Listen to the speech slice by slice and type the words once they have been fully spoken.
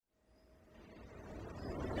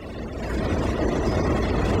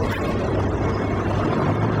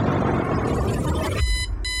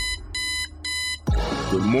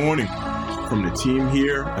morning from the team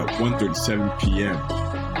here at 1:37 p.m.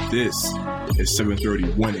 This is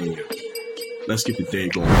 7:31 a.m. Let's get the day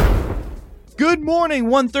going. Good morning,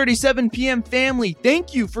 1:37 p.m. family.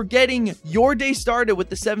 Thank you for getting your day started with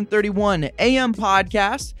the 7:31 a.m.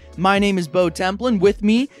 podcast. My name is Bo Templin. With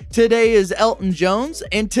me today is Elton Jones,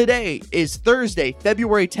 and today is Thursday,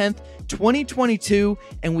 February 10th, 2022,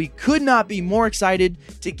 and we could not be more excited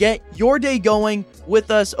to get your day going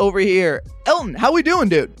with us over here. Elton, how we doing,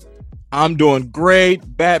 dude? I'm doing great.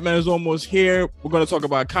 Batman is almost here. We're going to talk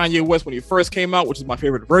about Kanye West when he first came out, which is my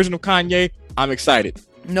favorite version of Kanye. I'm excited.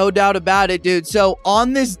 No doubt about it, dude. So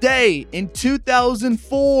on this day in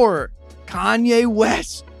 2004, Kanye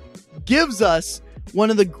West gives us one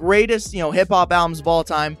of the greatest, hip-hop albums of all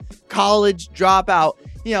time, College Dropout.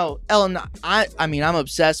 Ellen, I mean, I'm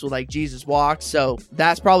obsessed with Jesus Walks, so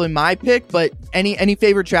that's probably my pick. But any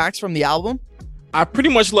favorite tracks from the album? I pretty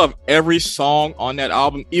much love every song on that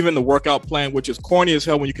album, even the workout plan, which is corny as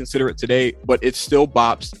hell when you consider it today, but it still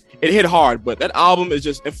bops. It hit hard, but that album is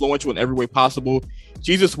just influential in every way possible.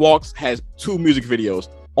 Jesus Walks has 2 music videos.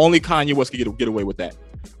 Only Kanye West could get away with that.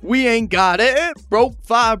 We ain't got it. Broke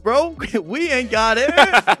 5 broke. We ain't got it.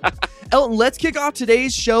 Elton, let's kick off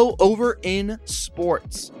today's show over in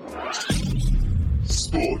sports.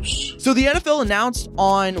 So the NFL announced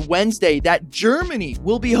on Wednesday that Germany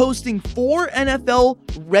will be hosting 4 NFL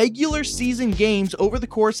regular season games over the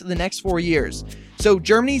course of the next 4 years. So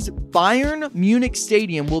Germany's Bayern Munich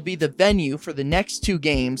Stadium will be the venue for the next 2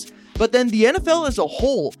 games, but then the NFL as a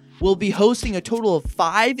whole will be hosting a total of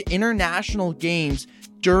 5 international games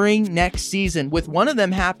during next season, with one of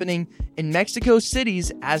them happening in Mexico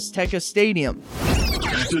City's Azteca Stadium.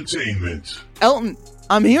 Entertainment. Elton,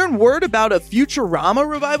 I'm hearing word about a Futurama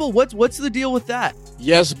revival. What's the deal with that?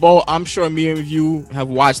 Yes, Bo, I'm sure many of you have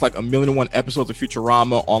watched 1,000,001 episodes of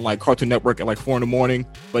Futurama on Cartoon Network at 4 in the morning,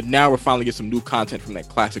 but now we're finally getting some new content from that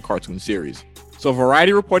classic cartoon series. So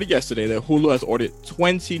Variety reported yesterday that Hulu has ordered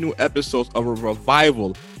 20 new episodes of a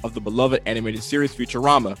revival of the beloved animated series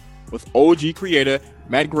Futurama, with OG creator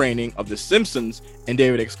Matt Groening of The Simpsons and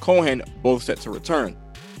David X. Cohen both set to return.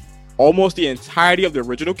 Almost the entirety of the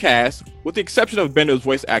original cast, with the exception of Bender's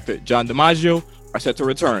voice actor John DiMaggio, are set to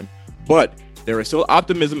return, but there is still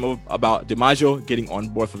optimism about DiMaggio getting on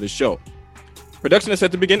board for the show. Production is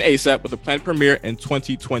set to begin ASAP with a planned premiere in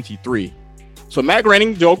 2023. So Matt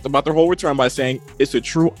Groening joked about their whole return by saying, "It's a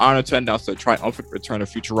true honor to announce the triumphant return of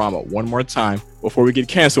Futurama one more time before we get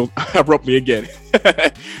canceled abruptly again."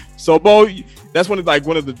 So Bo, that's one of the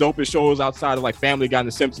dopest shows outside of Family Guy and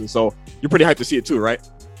The Simpsons. So you're pretty hyped to see it too, right?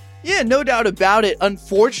 Yeah, no doubt about it.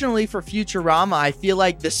 Unfortunately for Futurama, I feel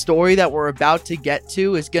like the story that we're about to get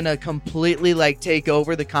to is going to completely take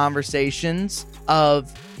over the conversations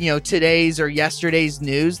of, today's or yesterday's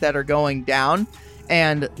news that are going down.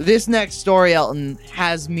 And this next story, Elton,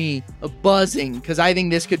 has me buzzing because I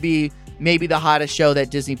think this could be maybe the hottest show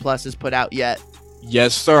that Disney Plus has put out yet.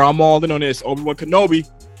 Yes, sir. I'm all in on this. Obi-Wan Kenobi.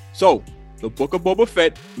 So, the Book of Boba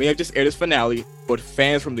Fett may have just aired its finale, but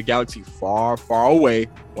fans from the galaxy far, far away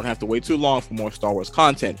won't have to wait too long for more Star Wars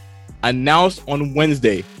content. Announced on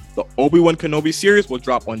Wednesday, the Obi-Wan Kenobi series will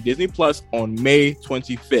drop on Disney Plus on May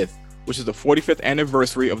 25th, which is the 45th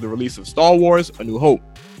anniversary of the release of Star Wars: A New Hope.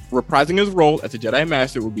 Reprising his role as the Jedi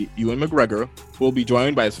Master will be Ewan McGregor, who will be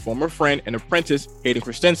joined by his former friend and apprentice, Hayden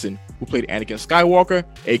Christensen, who played Anakin Skywalker,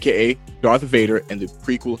 aka Darth Vader, in the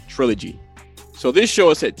prequel trilogy. So this show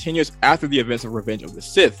is set 10 years after the events of Revenge of the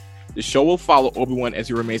Sith. The show will follow Obi-Wan as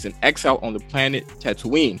he remains in exile on the planet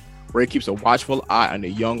Tatooine, where he keeps a watchful eye on the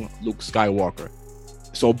young Luke Skywalker.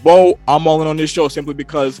 So Bo, I'm all in on this show simply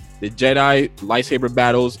because the Jedi lightsaber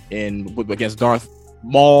battles against Darth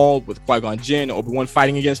Maul with Qui-Gon Jinn, Obi-Wan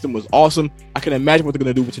fighting against him was awesome. I can imagine what they're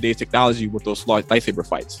going to do with today's technology with those lightsaber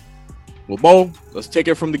fights. Well, Bo, let's take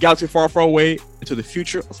it from the galaxy far, far away into the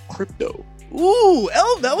future of crypto. Ooh,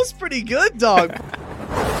 that was pretty good, dog.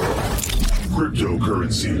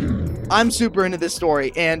 Cryptocurrency. I'm super into this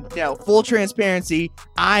story, and full transparency,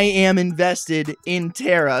 I am invested in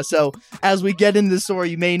Terra. So as we get into the story,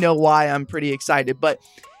 you may know why I'm pretty excited, but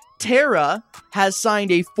Terra has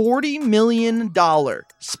signed a $40 million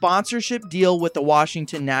sponsorship deal with the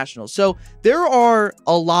Washington Nationals. So there are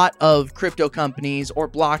a lot of crypto companies or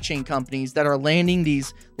blockchain companies that are landing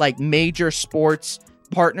these major sports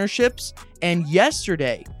partnerships. And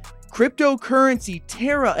yesterday, cryptocurrency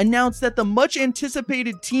Terra announced that the much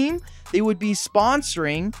anticipated team they would be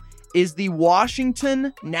sponsoring is the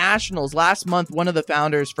Washington Nationals. Last month, one of the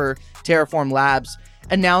founders for Terraform Labs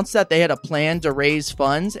announced that they had a plan to raise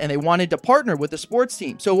funds and they wanted to partner with a sports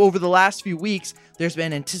team. So over the last few weeks, there's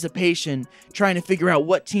been anticipation trying to figure out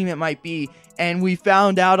what team it might be. And we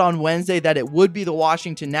found out on Wednesday that it would be the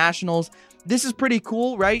Washington Nationals. This is pretty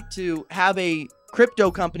cool, right? To have a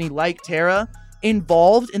crypto company like Terra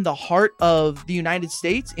involved in the heart of the United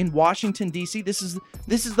States in Washington, D.C. This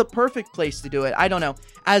is the perfect place to do it. I don't know.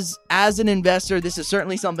 As an investor, this is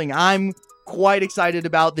certainly something I'm quite excited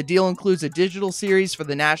about. The deal includes a digital series for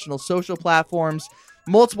the national social platforms,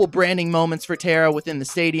 multiple branding moments for Terra within the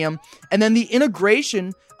stadium, and then the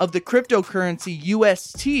integration of the cryptocurrency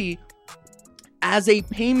UST as a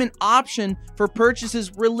payment option for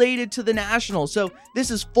purchases related to the Nationals. So this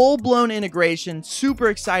is full-blown integration, super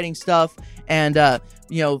exciting stuff, and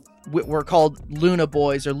we're called Luna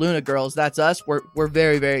Boys or Luna Girls. That's us. We're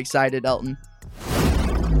very, very excited, Elton.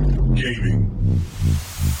 Gaming.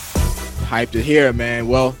 Hyped to hear, man.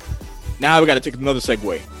 Well, now we got to take another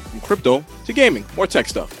segue from crypto to gaming, more tech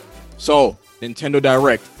stuff. So, Nintendo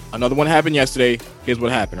Direct, another one happened yesterday. Here's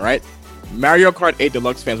what happened, right? Mario Kart 8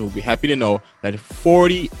 Deluxe fans will be happy to know that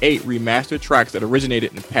 48 remastered tracks that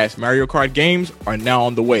originated in past Mario Kart games are now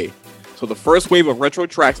on the way. So the first wave of retro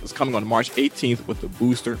tracks is coming on March 18th with the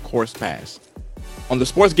Booster Course Pass. On the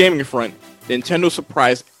sports gaming front, Nintendo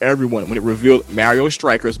surprised everyone when it revealed Mario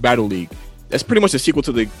Strikers Battle League. That's pretty much a sequel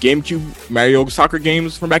to the GameCube Mario soccer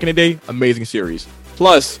games from back in the day. Amazing series.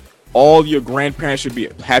 Plus, all your grandparents should be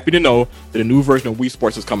happy to know that a new version of Wii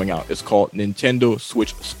Sports is coming out. It's called Nintendo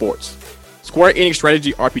Switch Sports. Square Enix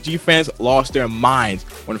strategy RPG fans lost their minds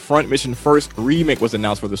when Front Mission First remake was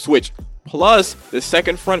announced for the Switch. Plus, the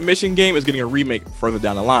second Front Mission game is getting a remake further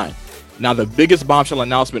down the line. Now, the biggest bombshell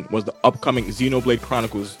announcement was the upcoming Xenoblade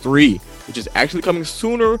Chronicles 3, which is actually coming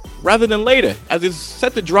sooner rather than later, as it's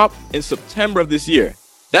set to drop in September of this year.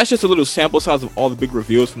 That's just a little sample size of all the big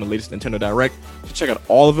reveals from the latest Nintendo Direct, so check out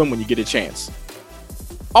all of them when you get a chance.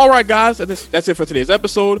 Alright guys, that's it for today's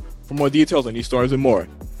episode. For more details on these stories and more,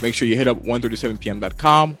 make sure you hit up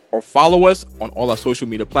 137pm.com or follow us on all our social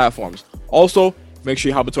media platforms. Also, make sure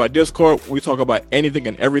you hop into our Discord. We talk about anything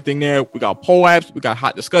and everything there. We got poll apps, we got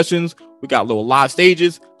hot discussions, we got little live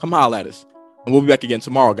stages. Come holler at us. And we'll be back again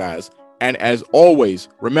tomorrow, guys. And as always,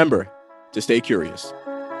 remember to stay curious.